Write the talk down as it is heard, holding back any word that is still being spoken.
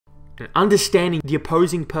And understanding the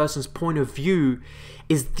opposing person's point of view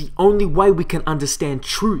is the only way we can understand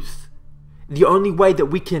truth. The only way that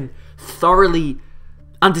we can thoroughly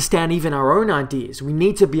understand even our own ideas. We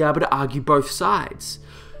need to be able to argue both sides.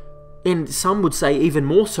 And some would say even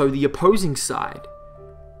more so the opposing side.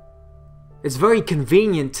 It's very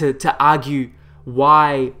convenient to argue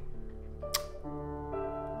why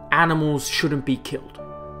animals shouldn't be killed.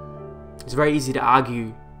 It's very easy to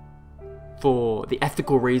argue for the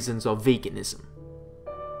ethical reasons of veganism.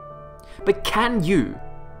 But can you,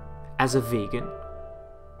 as a vegan,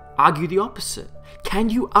 argue the opposite? Can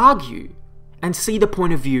you argue and see the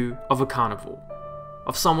point of view of a carnivore,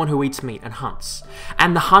 of someone who eats meat and hunts?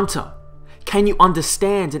 And the hunter, can you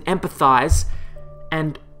understand and empathize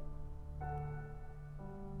and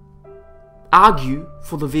argue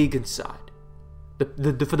for the vegan side? For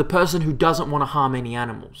the person who doesn't want to harm any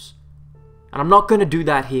animals. And I'm not going to do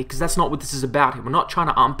that here because that's not what this is about here. We're not trying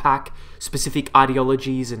to unpack specific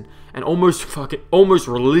ideologies and almost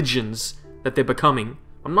religions that they're becoming.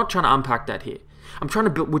 I'm not trying to unpack that here. We're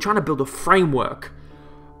trying to build a framework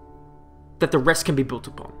that the rest can be built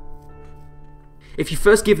upon. If you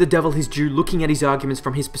first give the devil his due, looking at his arguments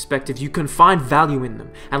from his perspective, you can find value in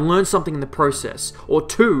them and learn something in the process. Or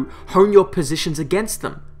two, hone your positions against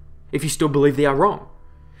them, if you still believe they are wrong,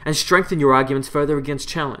 and strengthen your arguments further against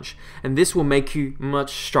challenge. And this will make you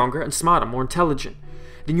much stronger and smarter, more intelligent.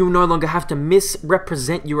 Then you'll no longer have to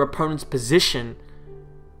misrepresent your opponent's position,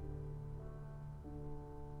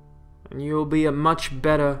 and you'll be at much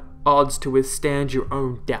better odds to withstand your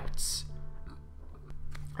own doubts.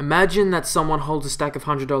 Imagine that someone holds a stack of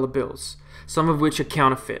 $100 bills, some of which are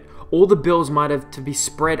counterfeit. All the bills might have to be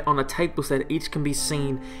spread on a table so that each can be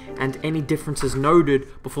seen and any differences noted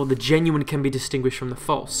before the genuine can be distinguished from the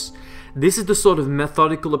false. This is the sort of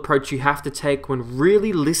methodical approach you have to take when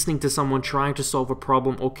really listening to someone trying to solve a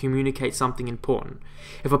problem or communicate something important.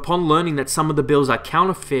 If upon learning that some of the bills are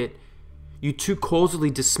counterfeit, you too causally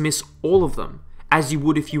dismiss all of them, as you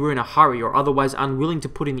would if you were in a hurry or otherwise unwilling to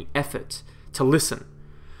put in the effort to listen,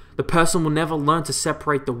 the person will never learn to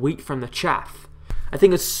separate the wheat from the chaff. I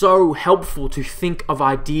think it's so helpful to think of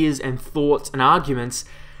ideas and thoughts and arguments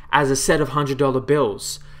as a set of $100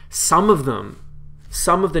 bills. Some of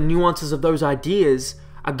the nuances of those ideas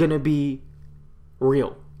are going to be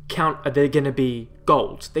real. They're going to be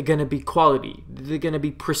gold. They're going to be quality. They're going to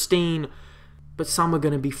be pristine. But some are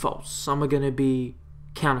going to be false. Some are going to be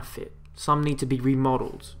counterfeit. Some need to be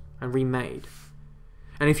remodeled and remade.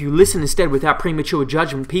 And if you listen instead without premature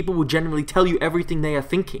judgment, people will generally tell you everything they are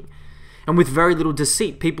thinking. And with very little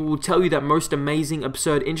deceit, people will tell you that most amazing,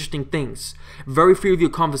 absurd, interesting things. Very few of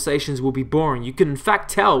your conversations will be boring. You can in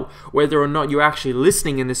fact tell whether or not you're actually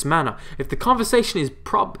listening in this manner. If the conversation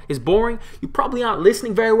is boring, you probably aren't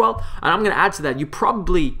listening very well. And I'm going to add to that, you're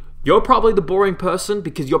probably the boring person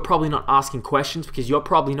because you're probably not asking questions, because you're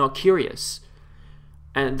probably not curious.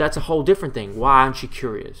 And that's a whole different thing. Why aren't you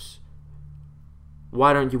curious?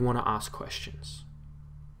 Why don't you want to ask questions?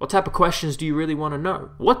 What type of questions do you really want to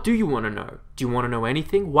know? What do you want to know? Do you want to know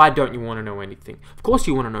anything? Why don't you want to know anything? Of course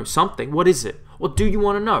you want to know something. What is it? What do you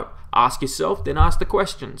want to know? Ask yourself, then ask the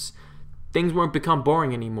questions. Things won't become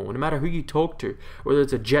boring anymore, no matter who you talk to. Whether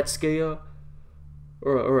it's a jet skier,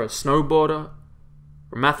 or a snowboarder,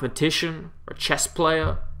 or a mathematician, or a chess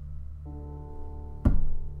player,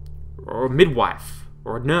 or a midwife,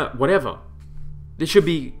 or a nurse, whatever. There's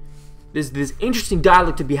interesting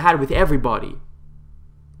dialogue to be had with everybody.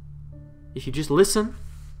 If you just listen,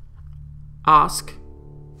 ask,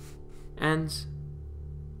 and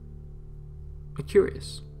are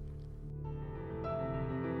curious.